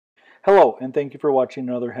Hello, and thank you for watching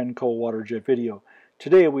another Henco Waterjet video.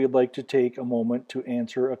 Today we'd like to take a moment to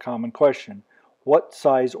answer a common question. What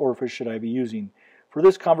size orifice should I be using? For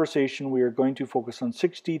this conversation we are going to focus on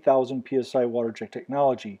 60,000 psi waterjet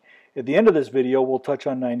technology. At the end of this video we'll touch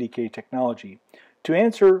on 90K technology. To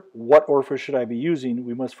answer what orifice should I be using,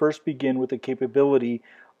 we must first begin with the capability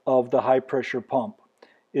of the high pressure pump.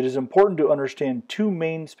 It is important to understand two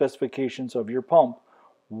main specifications of your pump.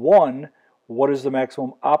 One, what is the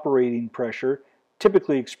maximum operating pressure,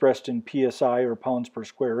 typically expressed in psi or pounds per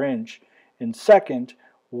square inch? And second,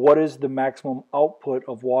 what is the maximum output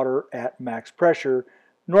of water at max pressure,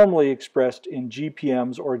 normally expressed in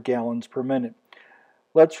GPMs or gallons per minute?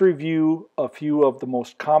 Let's review a few of the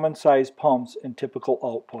most common size pumps and typical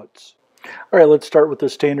outputs. All right, let's start with the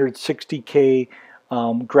standard 60K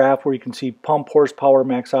graph where you can see pump horsepower,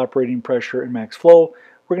 max operating pressure, and max flow.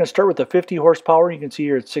 We're going to start with the 50 horsepower. You can see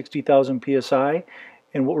here it's 60,000 psi,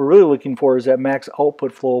 and what we're really looking for is that max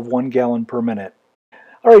output flow of 1 gallon per minute.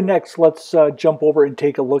 All right, next let's jump over and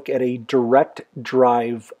take a look at a direct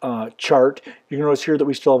drive chart. You can notice here that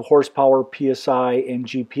we still have horsepower, psi, and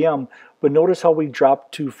GPM, but notice how we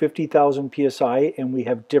dropped to 50,000 psi and we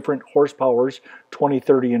have different horsepowers, 20,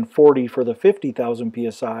 30, and 40 for the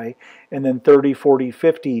 50,000 psi, and then 30, 40,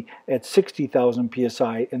 50 at 60,000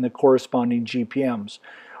 psi and the corresponding GPMs.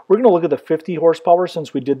 We're going to look at the 50 horsepower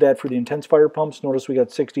since we did that for the intensifier pumps. Notice we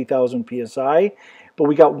got 60,000 psi, but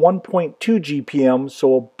we got 1.2 GPM,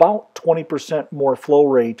 so about 20% more flow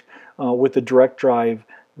rate with the direct drive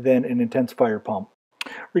than an intensifier pump.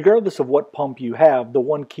 Regardless of what pump you have, the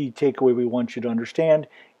one key takeaway we want you to understand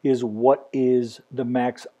is what is the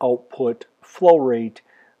max output flow rate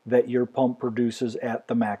that your pump produces at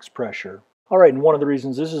the max pressure. All right, and one of the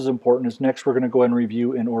reasons this is important is next we're going to go ahead and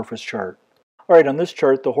review an orifice chart. All right, on this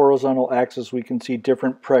chart, the horizontal axis, we can see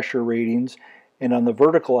different pressure ratings, and on the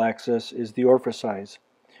vertical axis is the orifice size.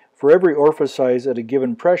 For every orifice size at a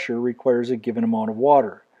given pressure requires a given amount of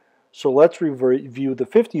water. So let's review the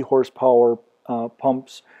 50 horsepower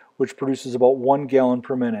pumps, which produces about 1 gallon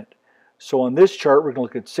per minute. So on this chart, we're going to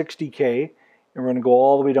look at 60K, and we're going to go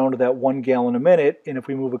all the way down to that 1 gallon a minute, and if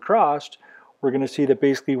we move across, we're going to see that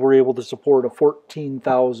basically we're able to support a 14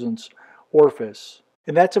 thousandths orifice.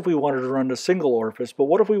 And that's if we wanted to run a single orifice, but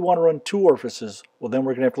what if we want to run 2 orifices? Well, then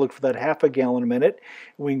we're going to have to look for that half a gallon a minute,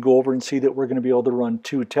 and we can go over and see that we're going to be able to run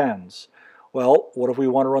 2 10s. Well, what if we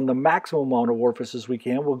want to run the maximum amount of orifices we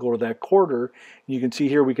can? We'll go to that quarter, and you can see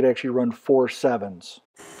here we could actually run 4 7s.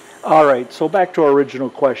 All right, so back to our original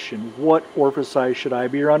question, what orifice size should I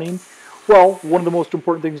be running? Well, one of the most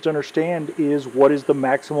important things to understand is what is the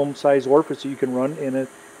maximum size orifice that you can run in a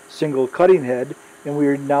single cutting head, and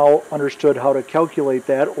we now understood how to calculate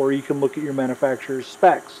that, or you can look at your manufacturer's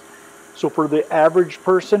specs. So for the average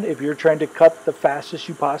person, if you're trying to cut the fastest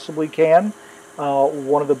you possibly can,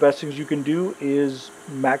 one of the best things you can do is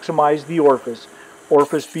maximize the orifice.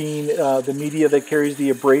 Orifice being the media that carries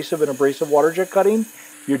the abrasive and abrasive waterjet cutting,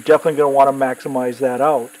 you're definitely going to want to maximize that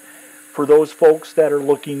out. For those folks that are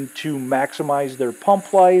looking to maximize their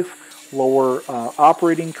pump life, lower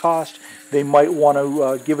operating cost, they might want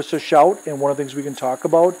to give us a shout, and one of the things we can talk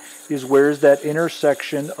about is where's that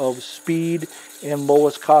intersection of speed and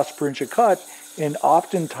lowest cost per inch of cut, and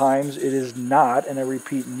oftentimes it is not, and I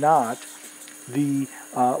repeat not, the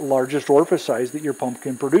largest orifice size that your pump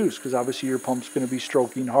can produce, because obviously your pump's going to be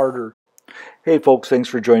stroking harder. Hey folks, thanks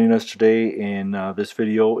for joining us today in this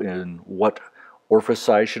video in what orifice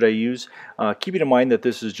size should I use? Keeping in mind that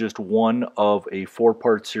this is just one of a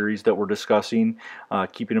 4-part series that we're discussing.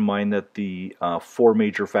 Keeping in mind that the 4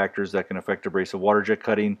 major factors that can affect abrasive waterjet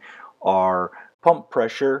cutting are pump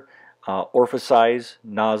pressure, orifice size,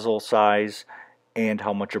 nozzle size, and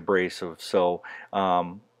how much abrasive. So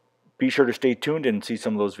be sure to stay tuned and see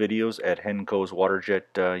some of those videos at Henco's Waterjet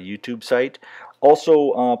YouTube site.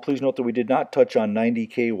 Also, please note that we did not touch on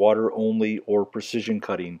 90K water only or precision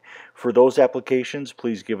cutting. For those applications,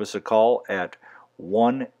 please give us a call at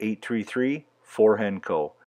 1-833-4HENCO.